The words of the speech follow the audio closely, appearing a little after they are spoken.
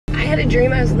had a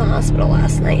dream I was in the hospital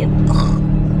last night. Ugh.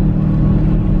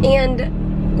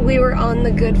 And we were on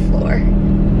the good floor.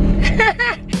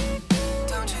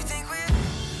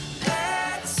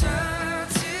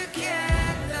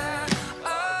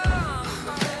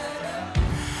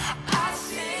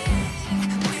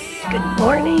 Good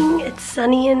morning, it's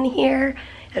sunny in here,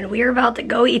 and we're about to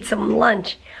go eat some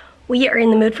lunch. We are in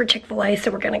the mood for Chick-fil-A,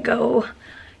 so we're gonna go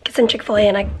get some Chick-fil-A,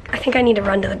 and I think I need to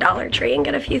run to the Dollar Tree and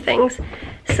get a few things.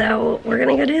 So we're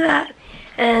gonna go do that.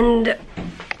 And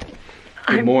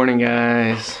good morning,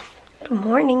 guys. Good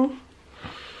morning.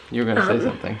 You were gonna say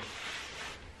something.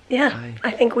 Yeah, Hi.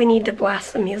 I think we need to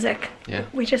blast some music. Yeah.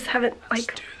 We just haven't Let's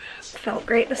do this. felt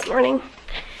great this morning.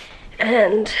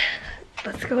 And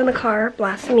let's go in the car,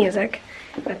 blast some music.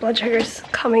 My blood sugar's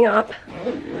coming up.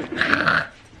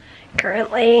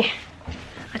 Currently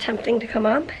attempting to come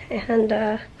up, and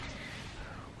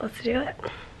let's do it.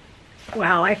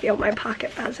 Wow, I feel my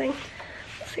pocket buzzing.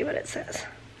 Let's see what it says.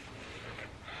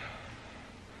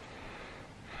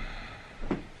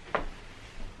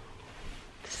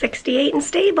 $68 and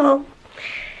stable.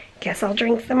 Guess I'll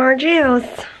drink some more juice.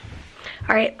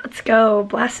 All right, let's go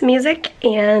blast some music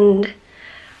and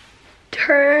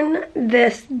turn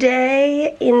this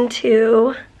day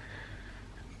into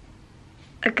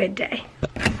a good day.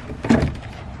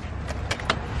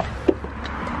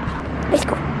 Let's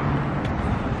go.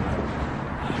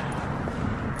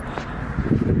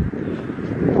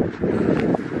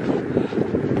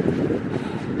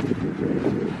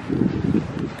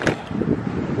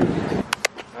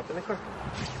 Hop in the car.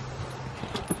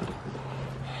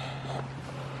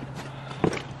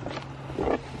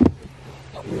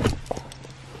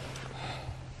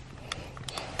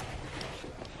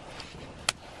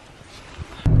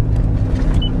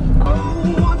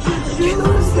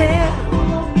 Lose it,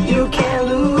 you can't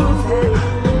lose it.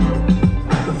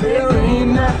 There ain't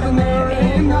nothing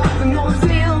gonna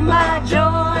steal my joy.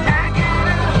 I got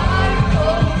a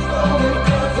heart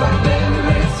because I've been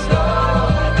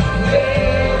restored.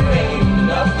 There ain't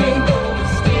nothing gonna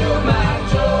steal my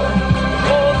joy.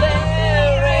 Oh,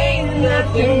 there ain't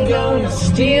nothing gonna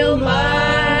steal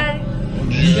my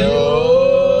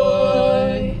joy.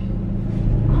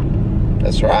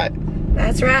 That's right.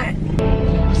 That's right.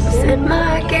 Set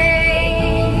my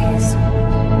gaze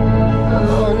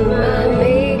on my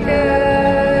maker.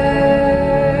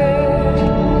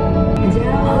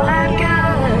 All I've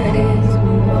got is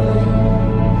one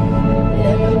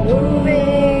ever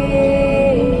moving.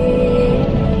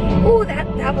 Ooh,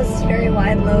 that was very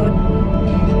wide load.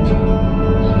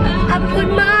 I put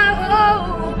my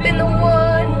hope in the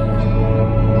one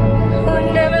who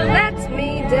never lets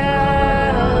me down.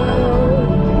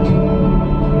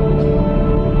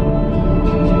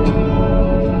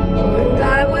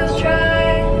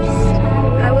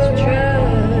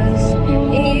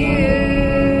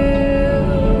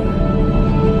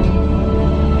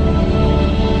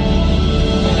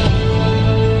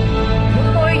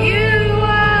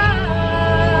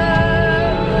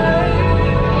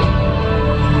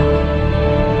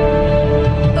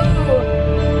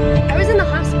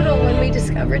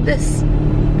 This,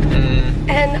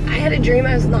 and I had a dream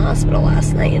I was in the hospital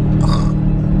last night. Ugh.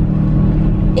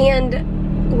 And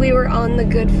we were on the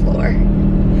good floor.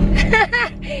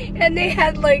 And they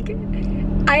had like,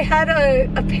 I had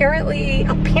apparently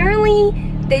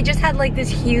they just had like this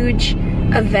huge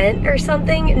event or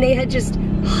something, and they had just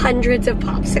hundreds of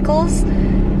popsicles,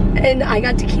 and I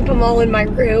got to keep them all in my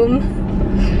room.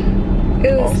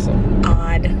 It was awesome.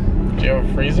 Odd. Do you have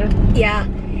a freezer? Yeah.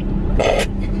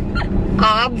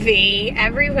 Obvi,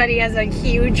 everybody has a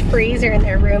huge freezer in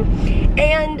their room,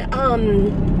 and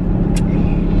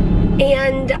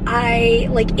I,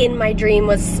 like, in my dream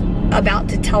was about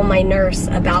to tell my nurse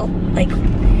about, like,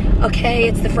 okay,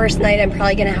 it's the first night, I'm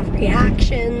probably gonna have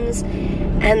reactions,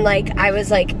 and like I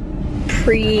was like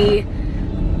feeling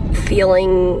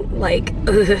like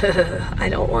I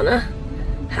don't want to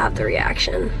have the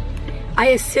reaction. I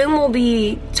assume we'll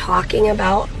be talking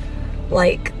about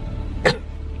like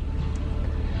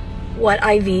what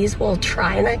IVs we'll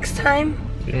try next time.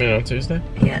 You mean on Tuesday?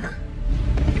 Yeah.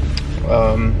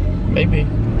 Maybe.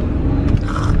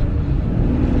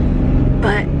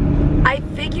 But I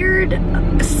figured,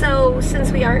 so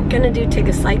since we aren't gonna do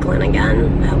tigacycline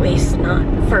again, at least not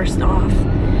first off,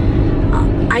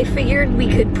 I figured we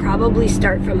could probably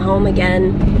start from home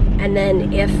again, and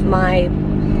then if my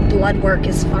blood work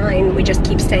is fine, we just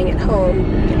keep staying at home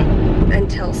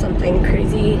until something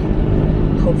crazy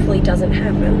hopefully doesn't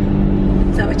happen.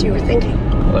 Is that what you were thinking?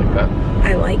 I like that.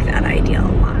 I like that idea a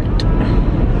lot.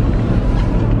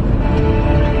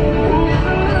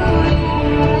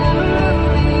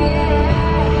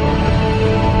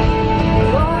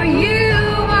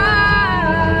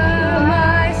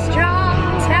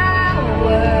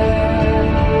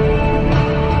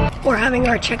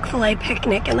 Chick-fil-A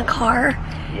picnic in the car.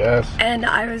 Yes. And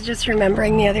I was just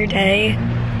remembering the other day,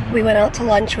 we went out to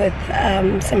lunch with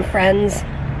some friends,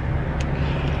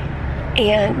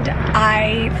 and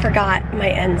I forgot my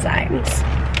enzymes.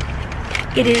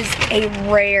 It is a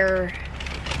rare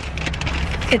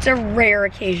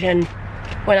occasion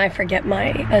when I forget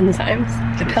my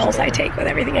enzymes, the pills I take with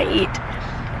everything I eat.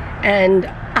 And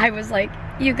I was like,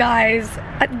 you guys,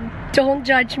 don't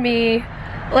judge me.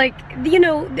 Like, you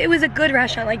know, it was a good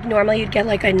restaurant. Like, normally you'd get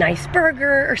like a nice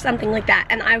burger or something like that.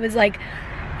 And I was like,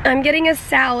 I'm getting a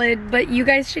salad, but you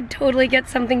guys should totally get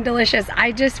something delicious.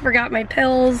 I just forgot my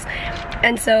pills,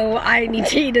 and so I need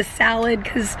to eat a salad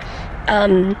because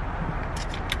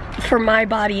for my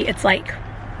body, it's like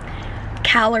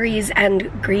calories and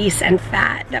grease and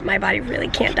fat that my body really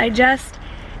can't digest,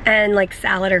 and like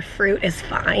salad or fruit is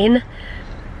fine.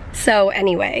 So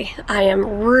anyway, I am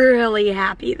really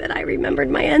happy that I remembered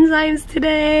my enzymes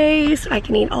today so I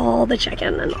can eat all the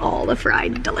chicken and all the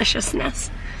fried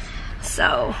deliciousness.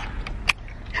 So,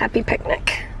 happy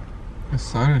picnic. The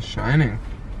sun is shining.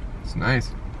 It's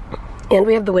nice. And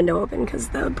we have the window open because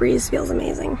the breeze feels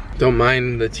amazing. Don't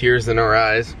mind the tears in our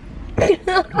eyes.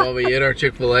 While we ate our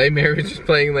Chick-fil-A, Mary was just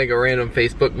playing like a random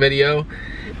Facebook video,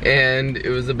 and it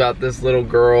was about this little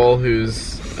girl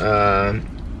who's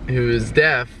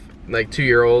deaf, like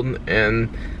 2-year-old,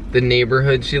 and the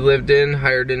neighborhood she lived in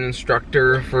hired an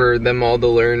instructor for them all to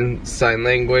learn sign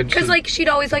language. Because like she'd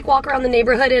always like walk around the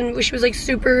neighborhood and she was like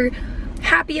super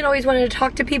happy and always wanted to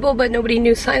talk to people, but nobody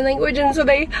knew sign language, and so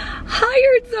they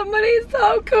hired somebody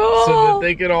so cool. So that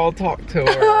they could all talk to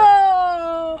her.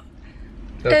 Oh.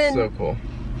 That's so cool.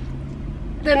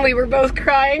 Then we were both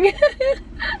crying.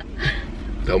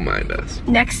 Don't mind us.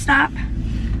 Next stop,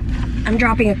 I'm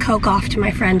dropping a Coke off to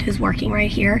my friend who's working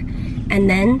right here, and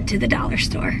then to the dollar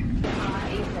store.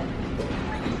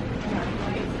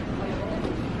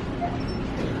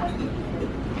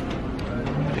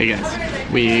 Hey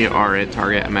guys, we are at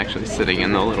Target. I'm actually sitting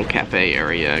in the little cafe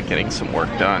area getting some work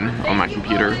done on my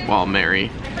computer while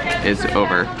Mary is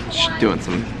over doing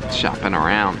some shopping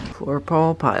around. Floor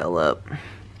pole pile up.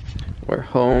 We're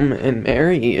home and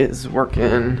Mary is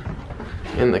working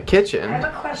in the kitchen. I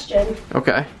have a question.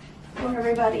 Okay. For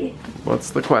everybody. What's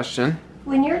the question?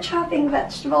 When you're chopping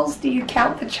vegetables, do you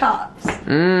count the chops?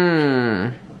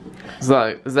 Is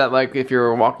that like if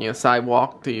you're walking a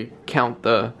sidewalk, do you count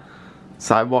the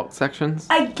sidewalk sections?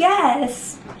 I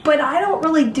guess, but I don't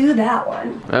really do that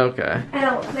one. Okay. I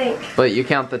don't think. But you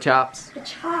count the chops? The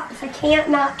chops, I can't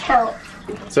not count.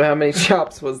 So how many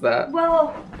chops was that?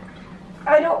 Well,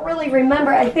 I don't really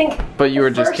remember. I think. But you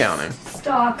were just counting.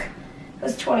 Stock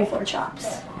was 24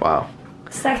 chops. Wow.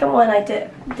 Second one I did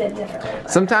differently.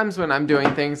 Sometimes when I'm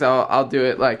doing things, I'll do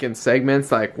it like in segments,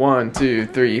 like 1, 2,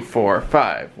 3, 4,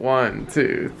 5. 1,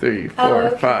 2, 3,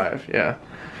 4, 5. Yeah.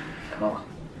 Cool.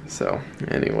 So,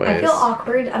 anyways. I feel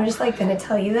awkward. I'm just like gonna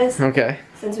tell you this. Okay.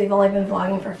 Since we've only been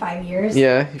vlogging for 5 years.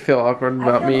 Yeah, you feel awkward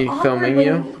about me filming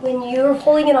you? When you're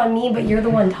holding it on me, but you're the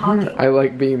one talking. I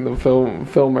like being the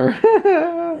filmer.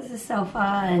 This is so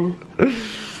fun.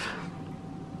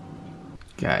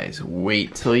 Guys,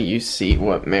 wait till you see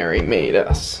what Mary made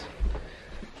us.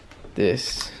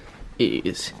 This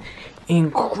is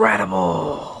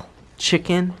incredible.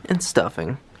 Chicken and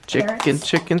stuffing.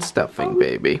 Chicken stuffing,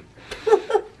 baby.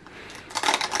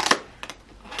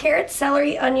 Carrot,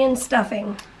 celery, onion,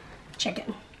 stuffing,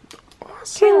 chicken.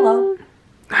 Awesome. Hello.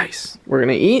 Nice. We're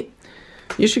gonna eat.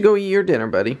 You should go eat your dinner,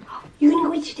 buddy. You gonna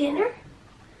go eat your dinner?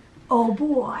 Oh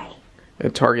boy.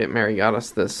 At Target, Mary got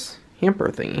us this hamper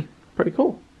thingy. Pretty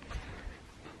cool.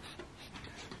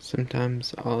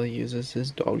 Sometimes all he uses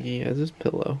his doggy as his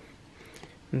pillow.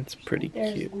 It's pretty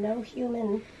cute. There's no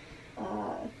human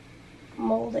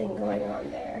molding going on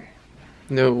there.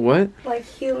 No what? Like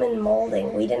human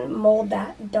molding. We didn't mold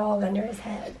that dog under his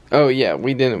head. Oh yeah,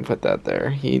 we didn't put that there.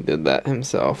 He did that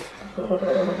himself.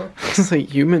 It's like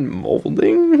human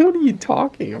molding? What are you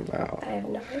talking about? I have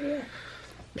no idea.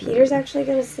 Peter's actually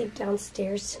gonna sleep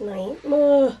downstairs tonight.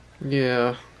 Ugh.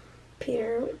 Yeah.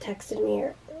 Peter texted me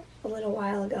a little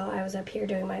while ago. I was up here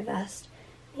doing my vest.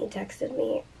 He texted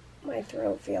me, my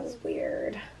throat feels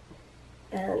weird.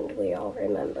 And we all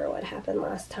remember what happened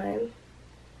last time.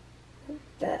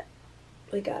 That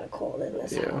we got a cold in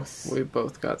this house. We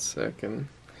both got sick and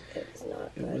it was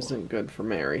not good. It wasn't good for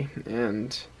Mary.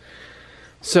 And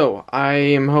so I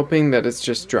am hoping that it's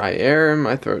just dry air.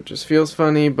 My throat just feels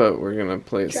funny, but we're gonna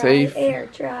play it safe. Dry air,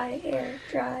 dry air,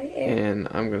 dry air. And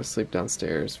I'm gonna sleep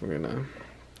downstairs. We're gonna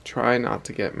try not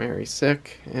to get Mary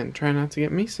sick and try not to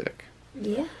get me sick.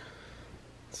 Yeah.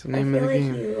 It's the name of the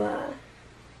game. I feel like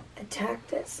you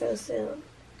attacked it so soon.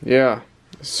 Yeah.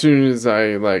 as soon as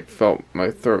I like felt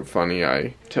my throat funny,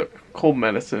 I took cold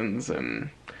medicines and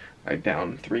I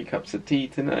downed 3 cups of tea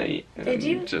tonight. And did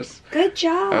you? Just good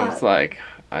job. I was like,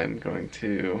 I'm going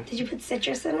to. Did you put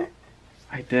citrus in it?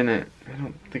 I didn't. I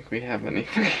don't think we have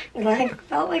anything. I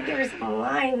felt like there were some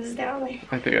limes down there.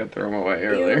 I think I threw them away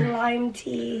earlier. Lime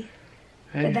tea.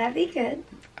 Would that be good?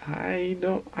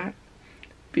 I'd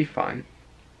be fine.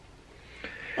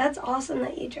 That's awesome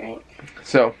that you drank.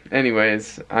 So,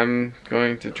 anyways, I'm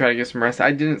going to try to get some rest.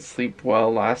 I didn't sleep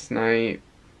well last night.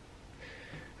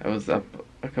 I was up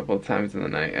a couple of times in the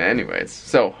night. Anyways,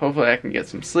 so hopefully I can get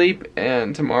some sleep,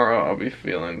 and tomorrow I'll be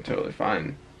feeling totally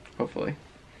fine. Hopefully.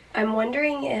 I'm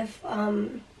wondering if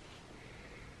I'm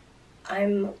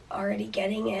already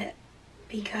getting it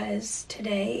because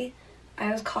today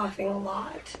I was coughing a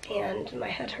lot and my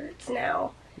head hurts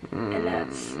now. And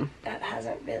that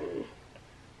hasn't been,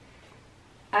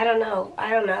 I don't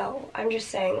know. I'm just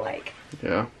saying, like,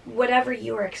 yeah, whatever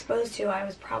you were exposed to, I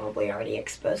was probably already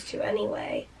exposed to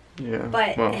anyway. Yeah.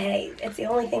 But hey, it's the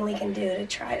only thing we can do to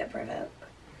try to prevent.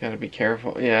 Gotta be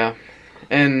careful, yeah.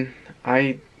 And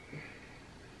I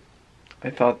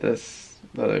thought this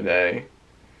the other day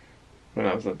when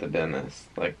I was at the dentist,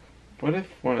 like, what if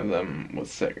one of them was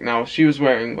sick? Now, she was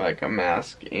wearing, like, a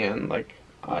mask and, like,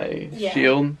 eye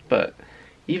shield, but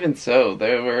even so,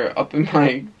 they were up in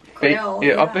my face,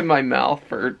 up in my mouth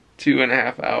for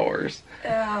 2.5 hours.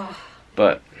 Oh.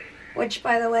 But. Which,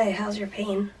 by the way, how's your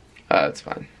pain? It's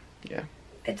fine, yeah.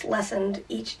 It's lessened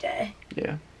each day.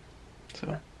 Yeah.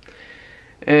 So,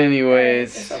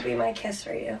 anyways. This will be my kiss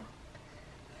for you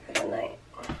for the night.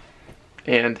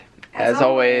 And, as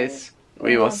always,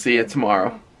 we will see you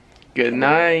tomorrow. Good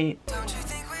night.